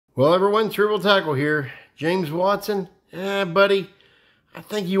Well, everyone, Cerebral Tackle here. James Watson, buddy, I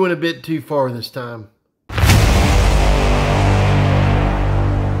think you went a bit too far this time.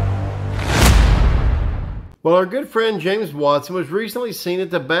 Well, our good friend James Watson was recently seen at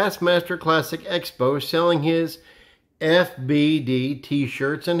the Bassmaster Classic Expo selling his FBD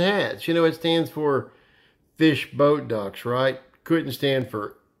t-shirts and hats. You know, it stands for Fish Boat Ducks, right? Couldn't stand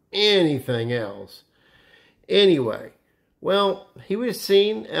for anything else. Anyway, well, he was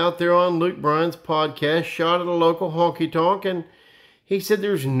seen out there on Luke Bryan's podcast, shot at a local honky-tonk, and he said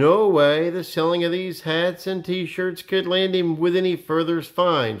there's no way the selling of these hats and t-shirts could land him with any further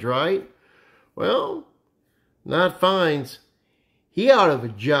fines, right? Well, not fines. He out of a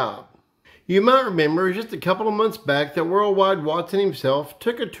job. You might remember just a couple of months back that Worldwide Watson himself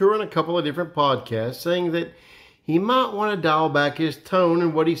took a tour on a couple of different podcasts saying that he might want to dial back his tone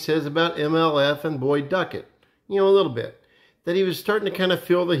and what he says about MLF and boy Duckett. You know, a little bit. That he was starting to kind of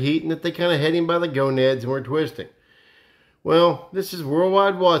feel the heat and that they kind of had him by the gonads and were twisting. Well, this is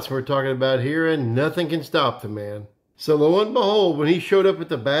Worldwide Watson we're talking about here, and nothing can stop the man. So lo and behold, when he showed up at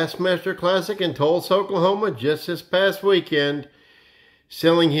the Bassmaster Classic in Tulsa, Oklahoma just this past weekend,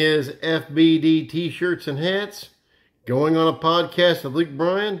 selling his FBD t-shirts and hats, going on a podcast with Luke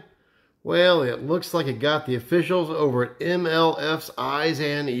Bryan, well, it looks like it got the officials over at MLF's eyes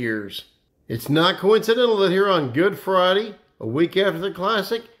and ears. It's not coincidental that here on Good Friday, a week after the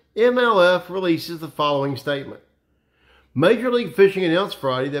Classic, MLF releases the following statement. Major League Fishing announced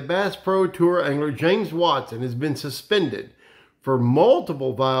Friday that Bass Pro Tour angler James Watson has been suspended for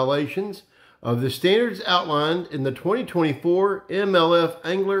multiple violations of the standards outlined in the 2024 MLF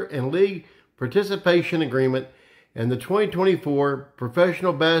Angler and League Participation Agreement and the 2024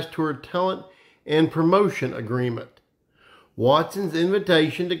 Professional Bass Tour Talent and Promotion Agreement. Watson's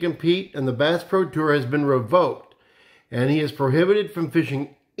invitation to compete in the Bass Pro Tour has been revoked, and he is prohibited from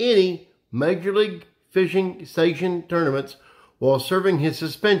fishing any Major League Fishing Station tournaments while serving his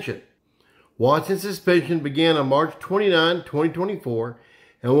suspension. Watson's suspension began on March 29, 2024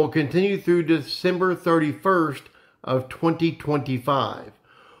 and will continue through December 31st of 2025.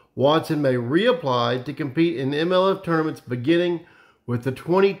 Watson may reapply to compete in MLF tournaments beginning with the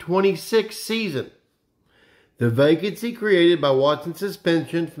 2026 season. The vacancy created by Watson's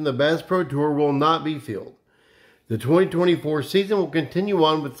suspension from the Bass Pro Tour will not be filled. The 2024 season will continue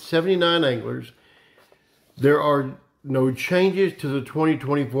on with 79 anglers. There are no changes to the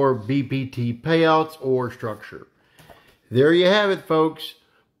 2024 BPT payouts or structure. There you have it, folks.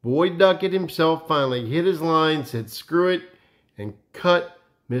 Boy Duckett himself finally hit his line, said screw it, and cut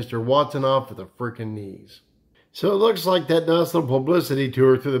Mr. Watson off with the frickin' knees. So it looks like that nice little publicity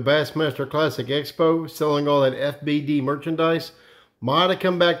tour through the Bassmaster Classic Expo, selling all that FBD merchandise, might have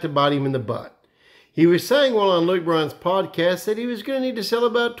come back to bite him in the butt. He was saying while on Luke Bryan's podcast that he was going to need to sell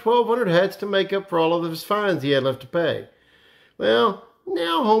about 1,200 hats to make up for all of his fines he had left to pay. Well,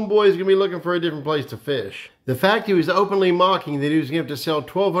 now homeboy is going to be looking for a different place to fish. The fact he was openly mocking that he was going to have to sell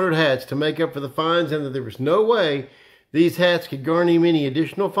 1,200 hats to make up for the fines and that there was no way these hats could garner him any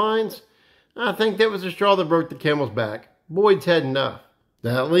additional fines, I think that was the straw that broke the camel's back. Boyd's had enough.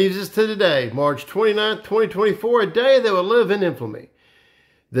 That leaves us to today, March 29th, 2024, a day that will live in infamy.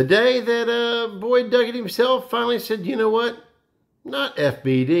 The day that Boyd Duckett himself finally said, you know what? Not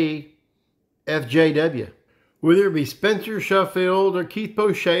FBD, FJW. Whether it be Spencer Sheffield or Keith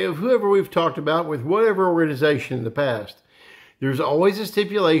Boucher of whoever we've talked about with whatever organization in the past, there's always a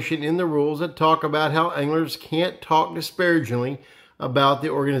stipulation in the rules that talk about how anglers can't talk disparagingly about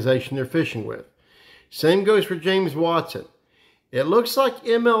the organization they're fishing with. Same goes for James Watson. It looks like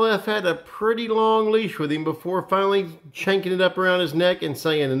MLF had a pretty long leash with him before finally shanking it up around his neck and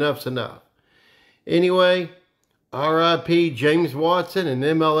saying enough's enough. Anyway, RIP James Watson and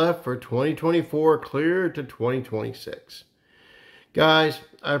MLF for 2024 clear to 2026. Guys,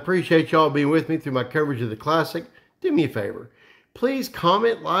 I appreciate y'all being with me through my coverage of the Classic. Do me a favor. Please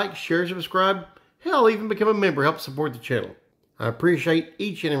comment, like, share, subscribe. Hell, even become a member. Help support the channel. I appreciate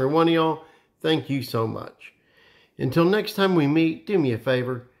each and every one of y'all. Thank you so much. Until next time we meet, do me a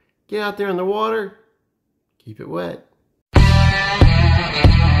favor. Get out there in the water. Keep it wet.